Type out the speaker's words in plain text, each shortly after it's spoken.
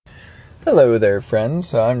Hello there, friends.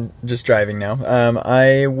 So I'm just driving now.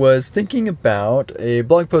 I was thinking about a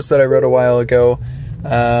blog post that I wrote a while ago.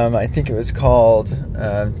 I think it was called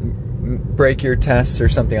Break Your Tests or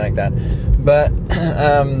something like that. But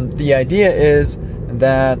the idea is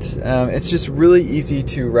that it's just really easy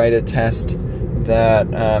to write a test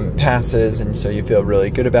that passes, and so you feel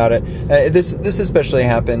really good about it. This especially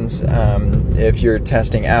happens if you're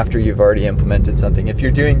testing after you've already implemented something. If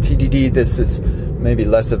you're doing TDD, this is maybe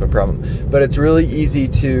less of a problem, but it's really easy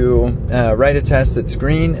to write a test that's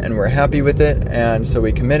green and we're happy with it, and so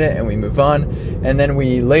we commit it and we move on, and then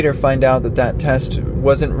we later find out that that test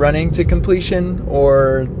wasn't running to completion,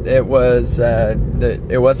 or it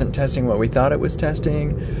wasn't testing what we thought it was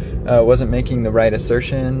testing, wasn't making the right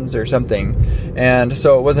assertions or something, and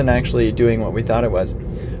so it wasn't actually doing what we thought it was.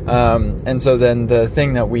 And so then the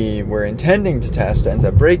thing that we were intending to test ends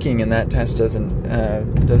up breaking, and that test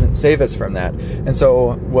doesn't save us from that. And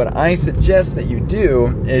so what I suggest that you do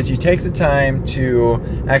is you take the time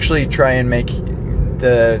to actually try and make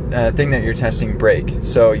the thing that you're testing break.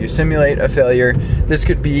 So you simulate a failure. This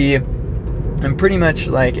could be pretty much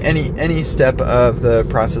like any step of the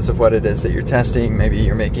process of what it is that you're testing. Maybe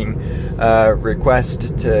you're making a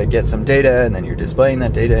request to get some data, and then you're displaying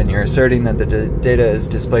that data, and you're asserting that the data is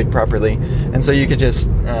displayed properly. And so you could just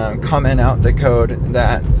comment out the code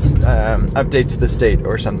that updates the state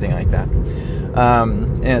or something like that.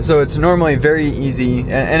 And so it's normally very easy,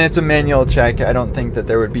 and it's a manual check. I don't think that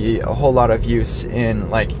there would be a whole lot of use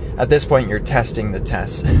in, like, at this point you're testing the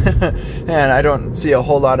tests. And I don't see a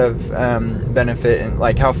whole lot of benefit in,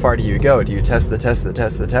 like, how far do you go? Do you test the test, the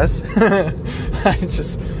test, the test?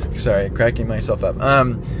 Sorry, cracking myself up.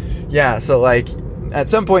 Yeah, so like,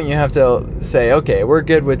 at some point you have to say, okay, we're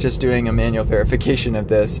good with just doing a manual verification of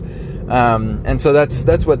this. And so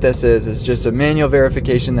that's what this is just a manual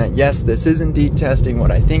verification that, yes, this is indeed testing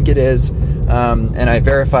what I think it is, and I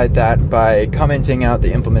verified that by commenting out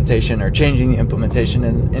the implementation or changing the implementation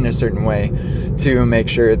in a certain way to make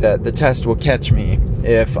sure that the test will catch me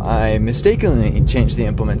if I mistakenly change the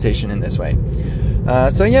implementation in this way.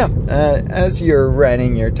 So yeah, as you're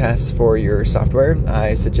writing your tests for your software,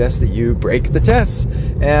 I suggest that you break the tests.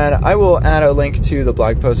 And I will add a link to the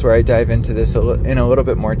blog post where I dive into this in a little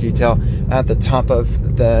bit more detail at the top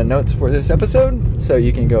of the notes for this episode, so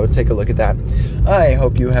you can go take a look at that. I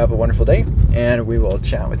hope you have a wonderful day, and we will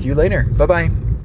chat with you later. Bye-bye.